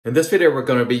In this video, we're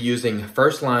going to be using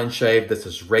First Line Shave. This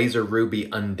is Razor Ruby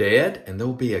Undead, and there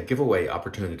will be a giveaway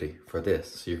opportunity for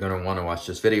this. So you're going to want to watch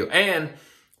this video. And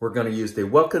we're going to use the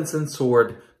Wilkinson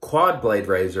Sword Quad Blade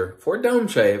Razor for Dome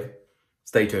Shave.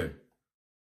 Stay tuned.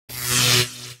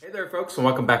 Hey there, folks, and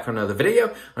welcome back for another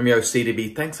video. I'm your host,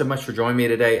 CDB. Thanks so much for joining me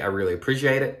today. I really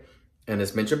appreciate it. And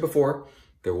as mentioned before,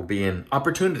 there will be an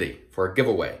opportunity for a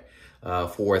giveaway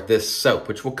for this soap,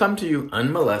 which will come to you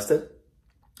unmolested,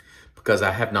 because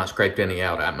I have not scraped any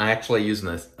out. I'm actually using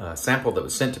a sample that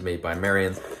was sent to me by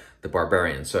Marion the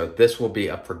Barbarian. So this will be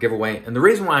up for giveaway. And the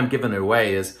reason why I'm giving it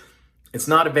away is it's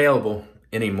not available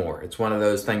anymore. It's one of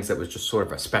those things that was just sort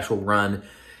of a special run.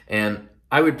 And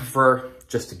I would prefer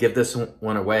just to give this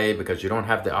one away because you don't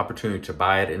have the opportunity to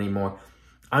buy it anymore.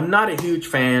 I'm not a huge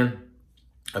fan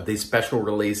of these special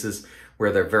releases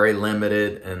where they're very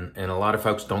limited and a lot of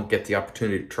folks don't get the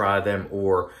opportunity to try them,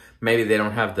 or maybe they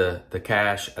don't have the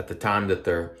cash at the time that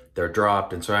they're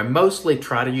dropped. And so I mostly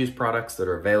try to use products that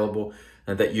are available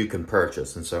and that you can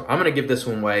purchase. And so I'm going to give this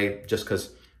one away just because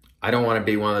I don't want to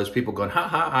be one of those people going, ha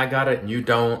ha, I got it and you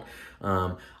don't.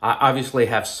 I obviously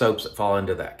have soaps that fall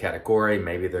into that category.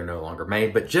 Maybe they're no longer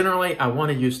made, but generally I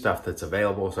want to use stuff that's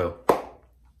available. So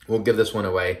we'll give this one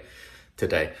away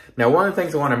today. Now, one of the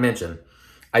things I want to mention,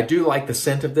 I do like the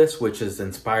scent of this, which is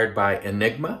inspired by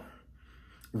Enigma.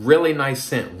 Really nice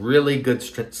scent, really good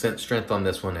scent strength on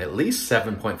this one. At least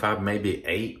 7.5, maybe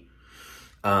 8.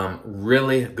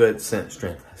 Really good scent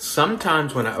strength.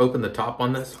 Sometimes when I open the top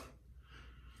on this,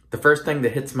 the first thing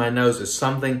that hits my nose is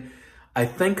something, I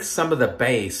think some of the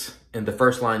base in the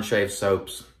First Line Shave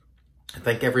soaps, I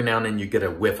think every now and then you get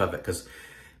a whiff of it because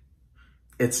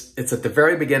it's at the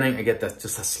very beginning, I get that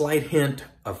just a slight hint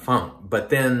of funk, but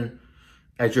then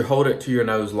as you hold it to your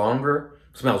nose longer,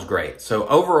 it smells great. So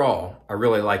overall, I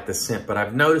really like the scent, but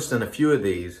I've noticed in a few of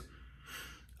these,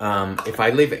 if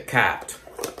I leave it capped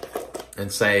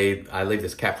and say I leave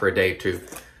this capped for a day or two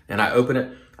and I open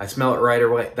it, I smell it right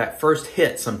away. That first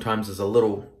hit sometimes is a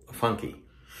little funky.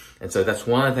 And so that's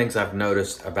one of the things I've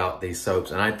noticed about these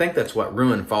soaps. And I think that's what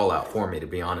ruined Fallout for me, to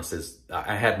be honest, is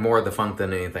I had more of the funk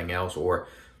than anything else, or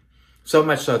so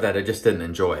much so that I just didn't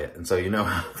enjoy it. And so you know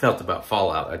how I felt about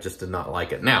Fallout. I just did not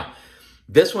like it. Now,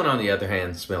 this one, on the other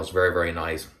hand, smells very, very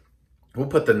nice. We'll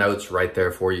put the notes right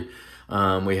there for you.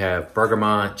 We have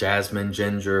bergamot, jasmine,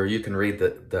 ginger. You can read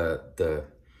the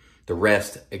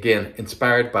rest. Again,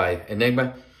 inspired by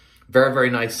Enigma. Very, very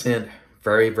nice scent.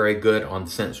 Very, very good on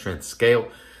the scent strength scale.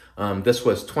 This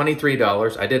was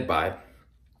 $23. I did buy it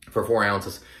for 4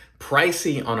 ounces.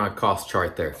 Pricey on our cost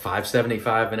chart there.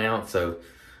 $5.75 an ounce. So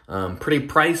pretty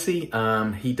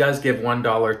pricey. He does give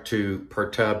 $1 per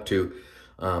tub to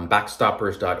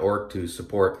backstoppers.org to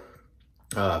support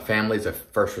families of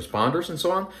first responders and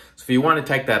so on. So if you want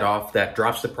to take that off, that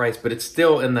drops the price, but it's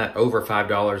still in that over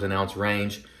 $5 an ounce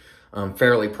range.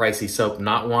 Fairly pricey soap,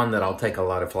 not one that I'll take a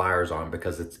lot of flyers on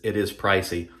because it is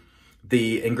pricey.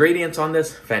 The ingredients on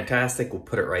this, fantastic. We'll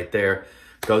put it right there.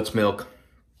 Goat's milk.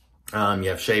 You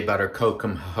have shea butter,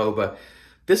 kokum, jojoba.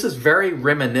 This is very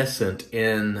reminiscent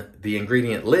in the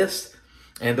ingredient list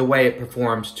and the way it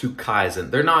performs to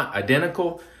Kaizen. They're not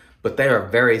identical, but they are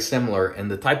very similar, and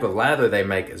the type of lather they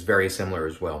make is very similar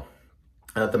as well.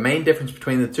 The main difference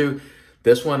between the two,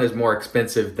 this one is more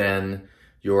expensive than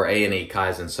your A&E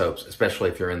Kaizen soaps, especially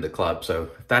if you're in the club. So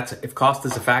if cost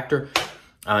is a factor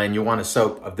and you want a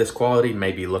soap of this quality,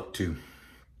 maybe look to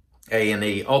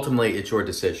A&E. Ultimately, it's your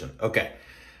decision. Okay,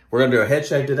 we're gonna do a head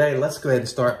shave today. Let's go ahead and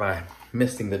start by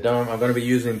misting the dome. I'm gonna be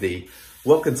using the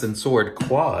Wilkinson Sword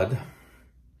Quad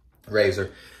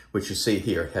razor, which you see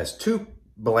here. It has 2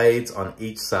 blades on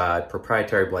each side,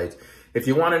 proprietary blades. If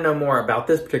you want to know more about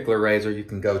this particular razor, you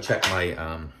can go check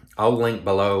my, I'll link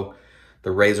below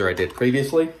the razor I did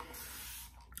previously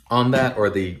on that, or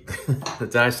the,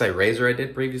 did I say razor I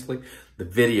did previously? The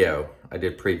video I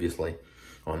did previously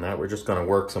on that. We're just going to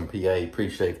work some PA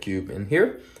pre-shave cube in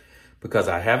here because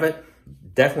I have it.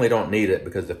 Definitely don't need it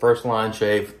because the First Line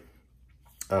Shave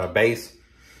base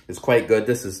is quite good.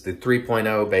 This is the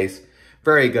 3.0 base.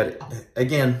 Very good.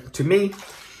 Again, to me,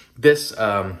 this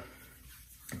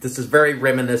is very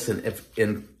reminiscent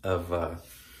of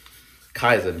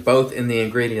Kaizen, both in the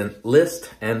ingredient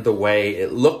list and the way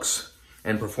it looks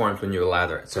and performs when you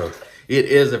lather it. So it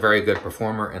is a very good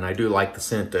performer, and I do like the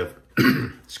scent of,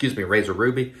 excuse me, Razor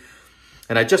Ruby.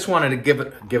 And I just wanted to give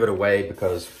it away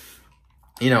because,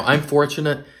 you know, I'm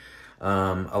fortunate.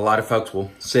 A lot of folks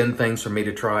will send things for me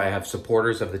to try. I have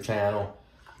supporters of the channel,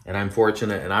 and I'm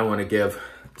fortunate, and I want to give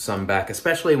some back,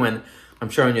 especially when I'm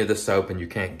showing you this soap and you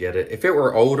can't get it. If it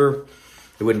were older,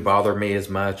 it wouldn't bother me as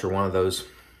much, or one of those,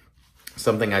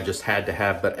 something I just had to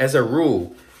have. But as a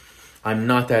rule, I'm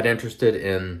not that interested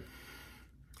in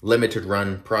limited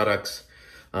run products.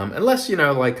 Unless, you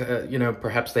know, like, you know,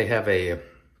 perhaps they have a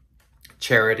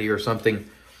charity or something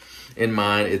in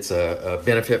mind. It's a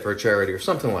benefit for a charity or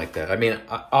something like that. I mean,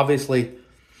 obviously,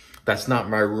 that's not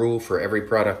my rule for every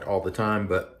product all the time,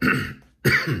 but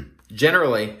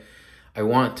generally, I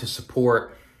want to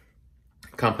support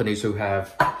companies who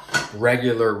have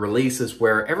regular releases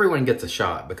where everyone gets a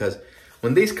shot, because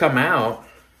when these come out,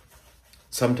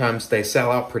 sometimes they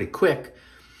sell out pretty quick.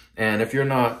 And if you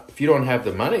don't have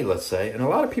the money, let's say, and a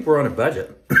lot of people are on a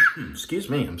budget. Excuse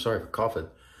me, I'm sorry for coughing.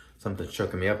 Something's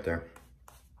choking me up there.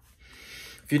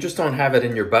 If you just don't have it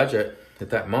in your budget at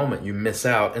that moment, you miss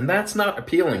out. And that's not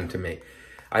appealing to me.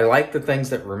 I like the things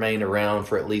that remain around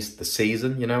for at least the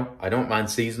season, you know. I don't mind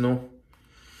seasonal,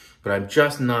 but I'm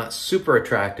just not super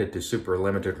attracted to super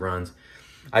limited runs.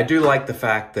 I do like the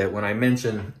fact that when I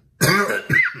mentioned,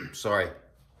 sorry,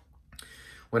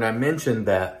 when I mentioned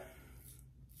that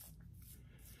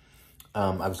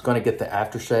I was going to get the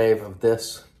aftershave of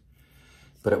this,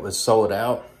 but it was sold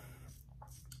out,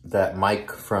 that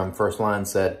Mike from First Line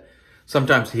said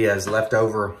sometimes he has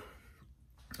leftover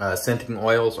scenting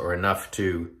oils or enough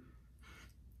to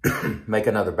make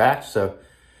another batch. So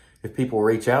if people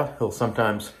reach out, he'll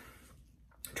sometimes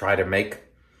try to make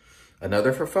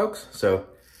another for folks. So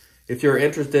if you're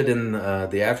interested in the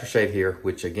aftershave here,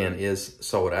 which again is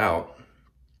sold out,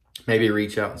 maybe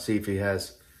reach out and see if he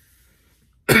has.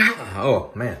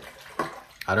 Oh man,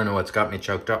 I don't know what's got me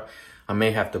choked up. I may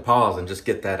have to pause and just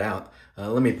get that out.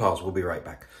 Let me pause, we'll be right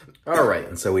back. All right,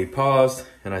 and so we paused,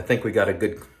 and I think we got a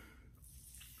good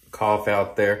cough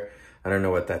out there. I don't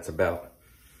know what that's about.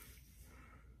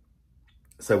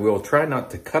 So we'll try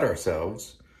not to cut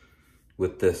ourselves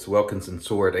with this Wilkinson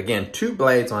sword. Again, 2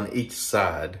 blades on each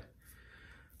side.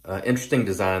 Interesting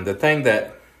design. The thing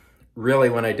that really,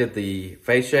 when I did the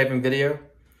face shaving video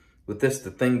with this,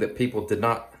 the thing that people did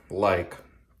not like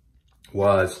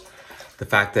was the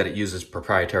fact that it uses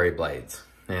proprietary blades.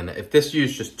 And if this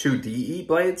used just 2 DE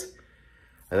blades,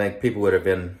 I think people would have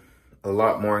been a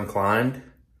lot more inclined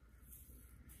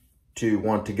to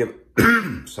want to give,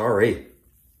 sorry,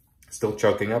 still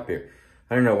choking up here.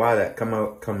 I don't know why that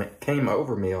came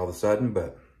over me all of a sudden,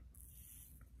 but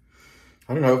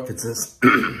I don't know if it's this.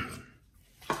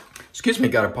 Excuse me,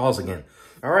 gotta pause again.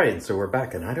 All right, so we're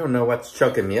back, and I don't know what's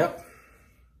choking me up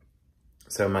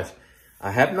so much.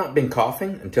 I have not been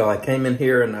coughing until I came in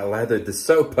here and I lathered the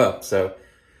soap up. So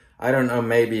I don't know,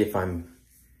 maybe if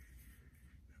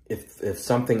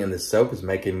something in the soap is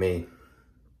making me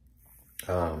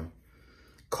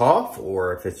cough,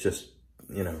 or if it's just,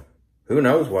 you know, who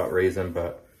knows what reason.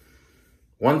 But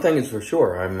one thing is for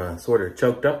sure, I'm sort of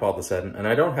choked up all of a sudden, and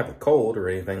I don't have a cold or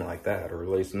anything like that, or at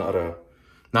least not a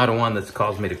one that's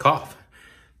caused me to cough.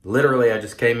 Literally, I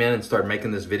just came in and started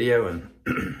making this video, and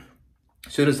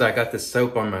as soon as I got this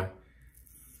soap on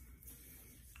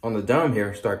the dome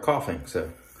here, start coughing.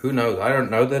 So who knows? I don't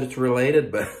know that it's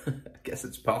related, but I guess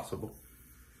it's possible.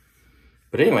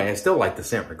 But anyway, I still like the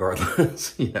scent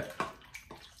regardless. Yeah.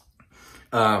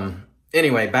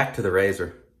 Anyway, back to the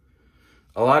razor.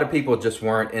 A lot of people just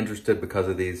weren't interested because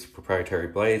of these proprietary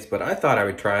blades, but I thought I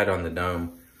would try it on the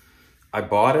dome. I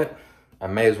bought it. I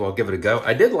may as well give it a go.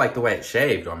 I did like the way it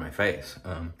shaved on my face.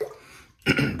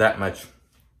 That much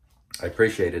I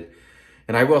appreciate it.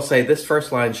 And I will say this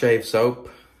First Line shave soap,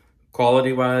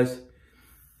 quality-wise,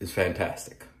 is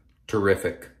fantastic.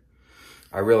 Terrific.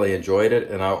 I really enjoyed it.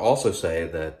 And I'll also say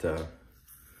that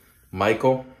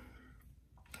Michael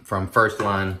from First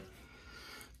Line,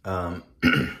 on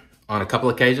a couple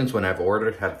occasions when I've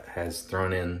ordered, has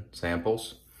thrown in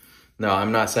samples. No,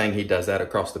 I'm not saying he does that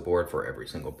across the board for every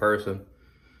single person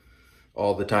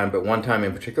all the time, but one time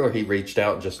in particular, he reached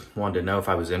out and just wanted to know if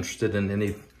I was interested in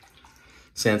any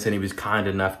sense, and he was kind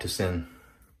enough to send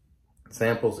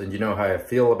samples. And you know how I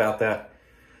feel about that.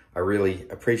 I really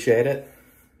appreciate it,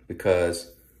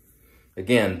 because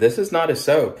again, this is not a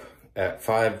soap at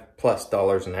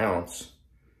 $5+ an ounce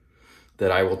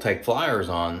that I will take flyers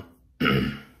on,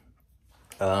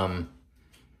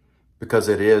 because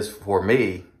it is, for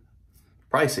me,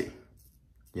 pricey.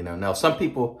 You know, now some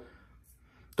people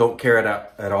don't care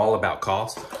at all about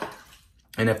cost.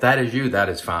 And if that is you, that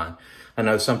is fine. I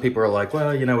know some people are like,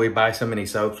 well, you know, we buy so many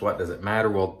soaps, what does it matter?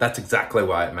 Well, that's exactly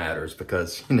why it matters,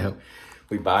 because, you know,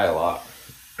 we buy a lot.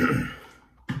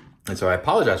 And so I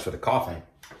apologize for the coughing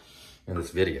in this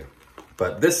video.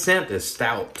 But this scent is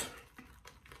stout,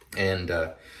 and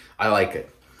I like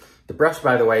it. The brush,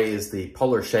 by the way, is the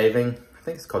Polar Shaving. I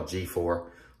think it's called G4.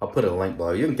 I'll put a link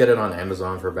below. You can get it on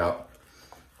Amazon for about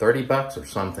 $30 or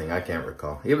something. I can't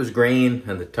recall. It was green,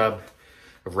 and the tub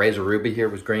of Razor Ruby here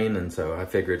was green, and so I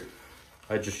figured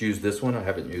I'd just use this one. I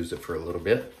haven't used it for a little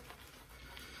bit.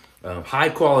 High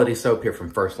quality soap here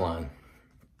from First Line.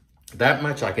 That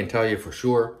much I can tell you for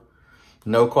sure.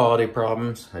 No quality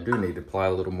problems. I do need to apply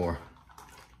a little more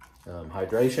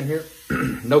hydration here.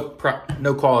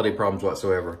 No quality problems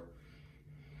whatsoever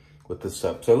with this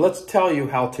soap. So let's tell you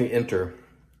how to enter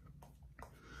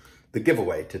the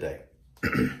giveaway today.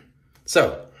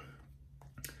 So,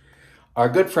 our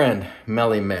good friend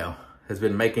Melly Mel has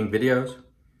been making videos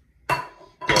for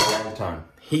a long time.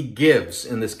 He gives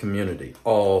in this community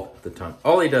all the time.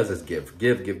 All he does is give.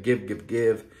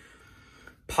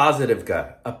 Positive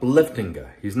guy, uplifting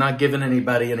guy. He's not giving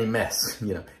anybody any mess.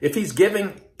 You know, if he's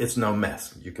giving, it's no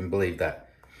mess. You can believe that.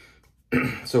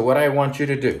 So what I want you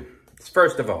to do is,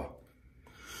 first of all,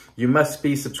 you must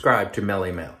be subscribed to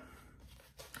Melly Mel.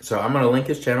 So I'm going to link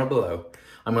his channel below.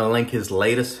 I'm going to link his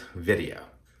latest video.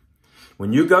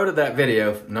 When you go to that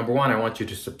video, number one, I want you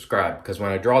to subscribe, because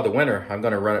when I draw the winner, I'm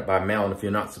going to run it by mail. And if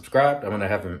you're not subscribed, I'm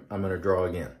going to draw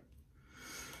again.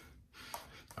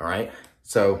 All right.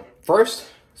 So first,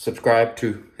 subscribe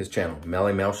to his channel,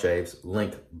 Melly Mel Shaves,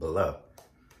 link below.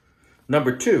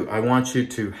 Number two, I want you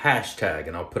to hashtag,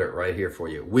 and I'll put it right here for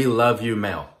you. We love you,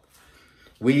 Mel.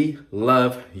 We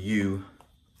love you,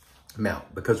 Mel,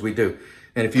 because we do.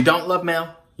 And if you don't love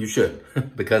Mel, you should,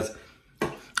 because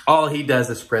all he does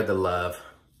is spread the love.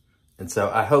 And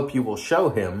so I hope you will show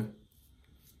him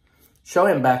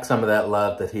back some of that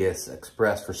love that he has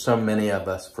expressed for so many of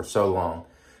us for so long.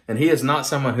 And he is not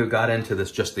someone who got into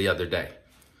this just the other day.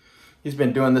 He's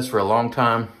been doing this for a long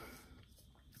time.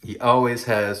 He always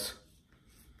has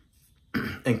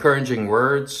encouraging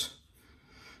words.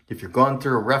 If you're going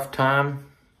through a rough time,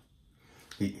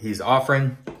 he's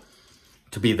offering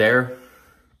to be there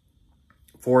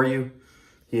for you.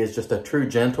 He is just a true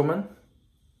gentleman,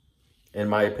 in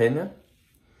my opinion.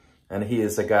 And he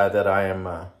is a guy that I am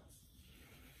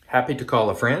happy to call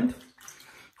a friend.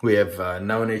 We have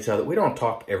known each other. We don't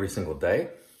talk every single day.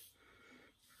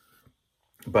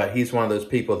 But he's one of those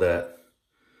people that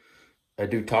I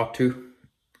do talk to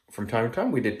from time to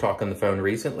time. We did talk on the phone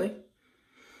recently.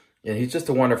 And he's just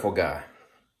a wonderful guy.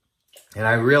 And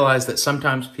I realize that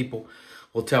sometimes people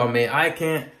will tell me, I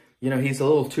can't, you know, he's a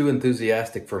little too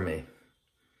enthusiastic for me.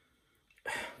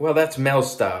 Well, that's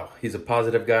Mel's style. He's a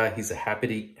positive guy. He's a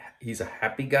happy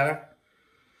guy.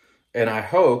 And I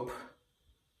hope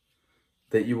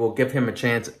that you will give him a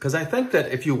chance. Because I think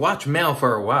that if you watch Mel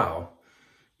for a while,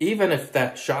 even if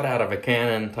that shot out of a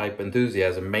cannon type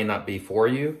enthusiasm may not be for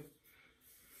you,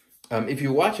 if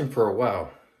you watch him for a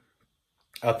while,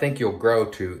 I think you'll grow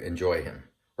to enjoy him.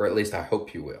 Or at least I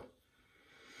hope you will.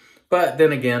 But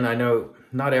then again, I know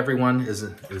not everyone is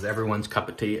everyone's cup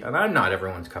of tea. And I'm not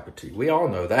everyone's cup of tea. We all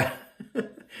know that.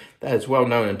 That is well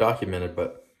known and documented.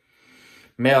 But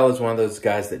Mel is one of those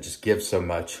guys that just gives so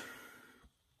much.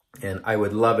 And I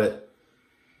would love it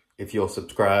if you'll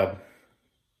subscribe.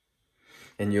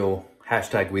 And you'll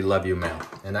hashtag we love you, Mel.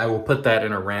 And I will put that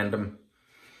in a random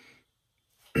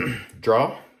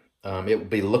draw. It will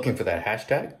be looking for that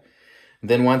hashtag.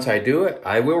 Then once I do it,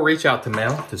 I will reach out to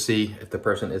Mel to see if the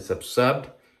person is subbed.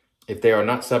 If they are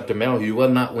not subbed to Mel, you will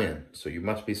not win. So you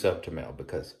must be subbed to Mel,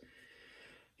 because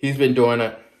he's been doing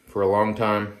it for a long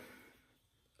time.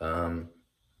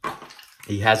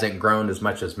 He hasn't grown as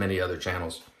much as many other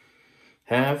channels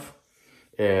have.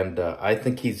 And I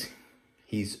think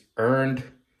he's earned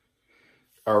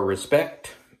our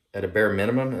respect at a bare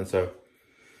minimum. And so,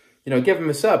 you know, give him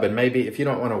a sub. And maybe if you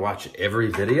don't want to watch every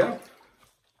video,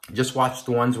 just watch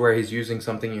the ones where he's using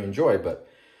something you enjoy. But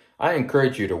I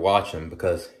encourage you to watch him,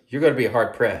 because you're going to be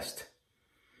hard-pressed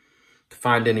to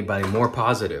find anybody more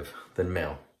positive than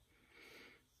Mel.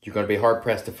 You're going to be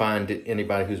hard-pressed to find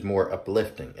anybody who's more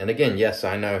uplifting. And again, yes,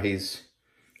 I know he's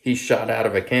shot out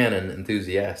of a cannon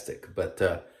enthusiastic, but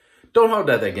don't hold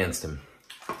that against him.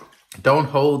 Don't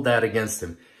hold that against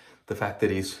him. The fact that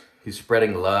he's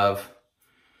spreading love,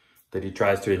 that he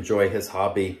tries to enjoy his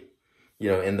hobby, you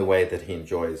know, in the way that he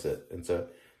enjoys it. And so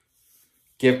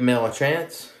give Mel a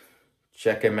chance.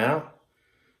 Check him out.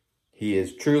 He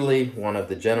is truly one of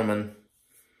the gentlemen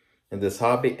in this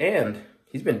hobby, and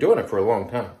he's been doing it for a long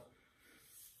time.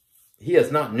 He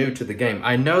is not new to the game.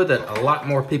 I know that a lot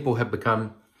more people have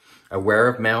become aware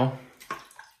of Mel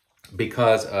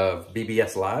because of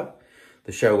BBS Live,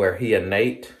 the show where he and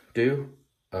Nate do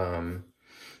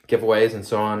giveaways and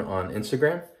so on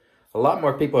Instagram. A lot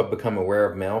more people have become aware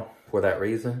of Mel for that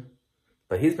reason,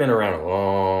 but he's been around a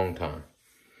long time.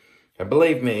 And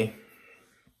believe me,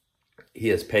 he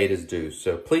has paid his dues.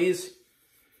 So please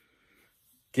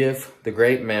give the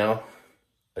great Mel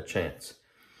a chance.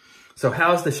 So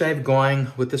how's the shave going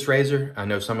with this razor? I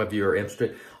know some of you are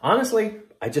interested. Honestly,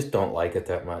 I just don't like it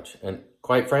that much. And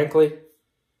quite frankly,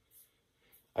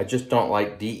 I just don't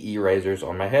like DE razors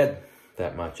on my head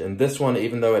that much. And this one,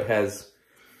 even though it has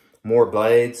more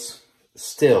blades,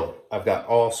 still, I've got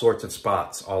all sorts of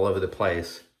spots all over the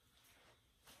place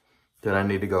that I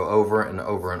need to go over and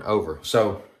over and over.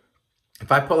 So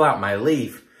if I pull out my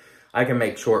leaf, I can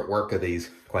make short work of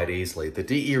these quite easily. The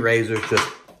DE razors just,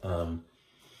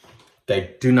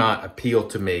 they do not appeal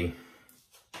to me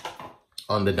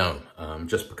on the dome,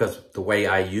 just because the way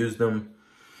I use them,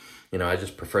 you know, I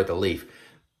just prefer the leaf.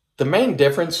 The main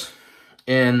difference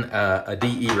in a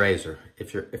DE razor,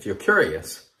 if you're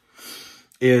curious,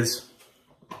 is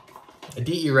a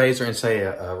DE razor and say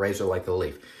a razor like the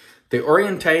leaf. The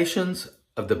orientations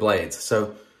of the blades.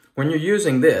 So when you're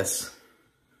using this,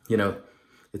 you know,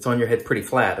 it's on your head pretty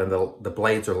flat and the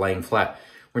blades are laying flat.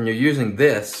 When you're using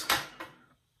this,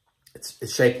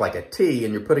 it's shaped like a T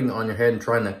and you're putting it on your head and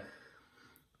trying to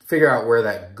figure out where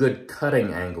that good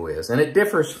cutting angle is. And it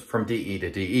differs from DE to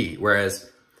DE, whereas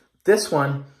this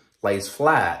one lays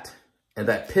flat and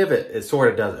that pivot, it sort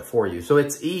of does it for you. So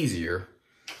it's easier.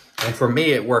 And for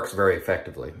me, it works very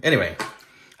effectively. Anyway,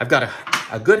 I've got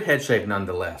a good head shave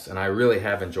nonetheless, and I really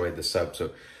have enjoyed this soap. So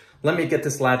let me get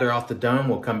this lather off the dome.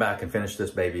 We'll come back and finish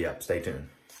this baby up. Stay tuned.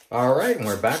 All right, and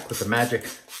we're back with the magic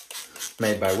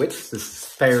made by witches. This is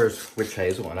Thayer's Witch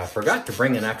Hazel, and I forgot to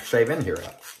bring an aftershave in here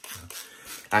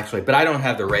actually, but I don't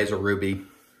have the Razor Ruby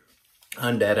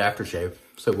Undead aftershave,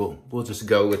 so we'll just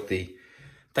go with the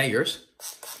Thayer's,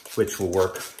 which will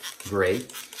work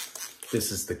great.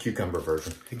 This is the cucumber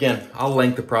version. Again, I'll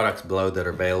link the products below that are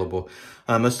available.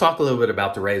 Let's talk a little bit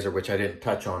about the razor, which I didn't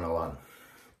touch on a lot.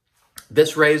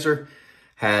 This razor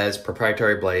has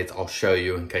proprietary blades. I'll show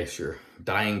you in case you're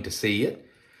dying to see it.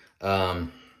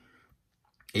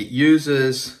 It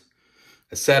uses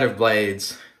a set of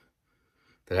blades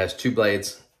that has 2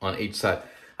 blades on each side.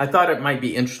 I thought it might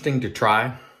be interesting to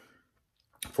try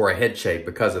for a head shave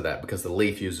because of that, because the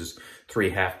leaf uses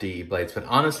 3 half DE blades. But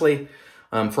honestly,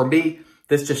 for me,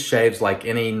 this just shaves like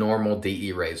any normal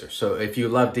DE razor. So if you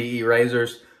love DE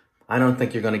razors, I don't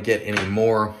think you're going to get any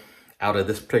more out of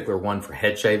this particular one for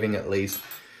head shaving, at least,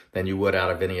 than you would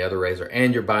out of any other razor.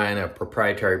 And you're buying a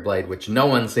proprietary blade, which no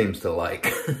one seems to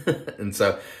like. And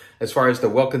so as far as the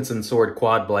Wilkinson sword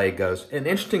quad blade goes, an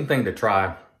interesting thing to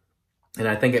try. And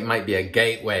I think it might be a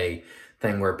gateway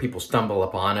thing where people stumble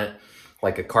upon it,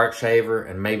 like a cart shaver,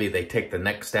 and maybe they take the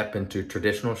next step into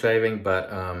traditional shaving.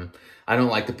 But I don't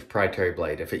like the proprietary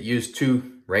blade. If it used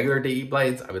 2 regular DE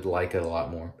blades, I would like it a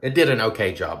lot more. It did an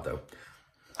okay job, though.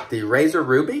 The Razor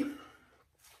Ruby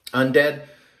Undead,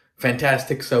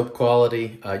 fantastic soap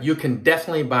quality. You can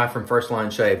definitely buy from First Line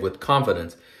Shave with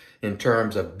confidence in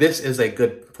terms of this is a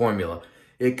good formula.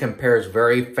 It compares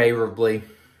very favorably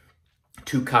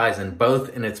to Kaizen,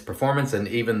 both in its performance and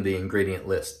even the ingredient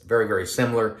list. Very, very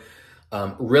similar.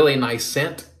 Really nice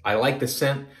scent. I like the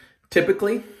scent.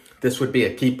 Typically, this would be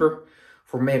a keeper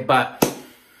for me, but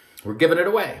we're giving it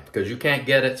away because you can't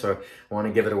get it, so I want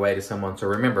to give it away to someone. So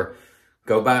remember,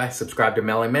 go by, subscribe to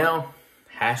Melly Mel,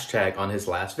 hashtag on his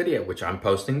last video, which I'm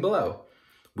posting below.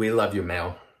 We love you,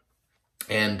 Mel.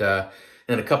 And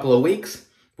in a couple of weeks,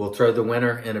 we'll throw the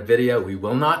winner in a video. We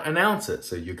will not announce it,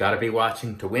 so you got to be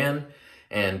watching to win.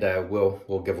 And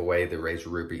we'll give away the Razor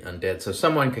Ruby Undead, so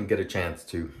someone can get a chance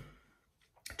to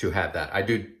have that. I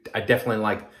definitely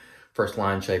like First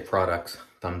Line Shave products.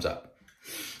 Thumbs up.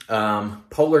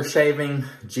 Polar Shaving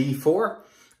G4,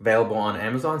 available on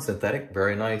Amazon. Synthetic,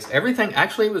 very nice. Everything.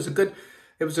 Actually, it was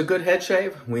a good head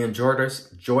shave. We enjoyed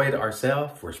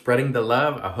ourselves. We're spreading the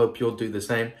love. I hope you'll do the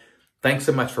same. Thanks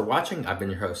so much for watching. I've been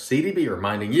your host, CDB,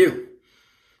 reminding you,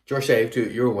 your shave, do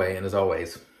it your way, and as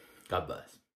always, God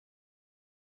bless.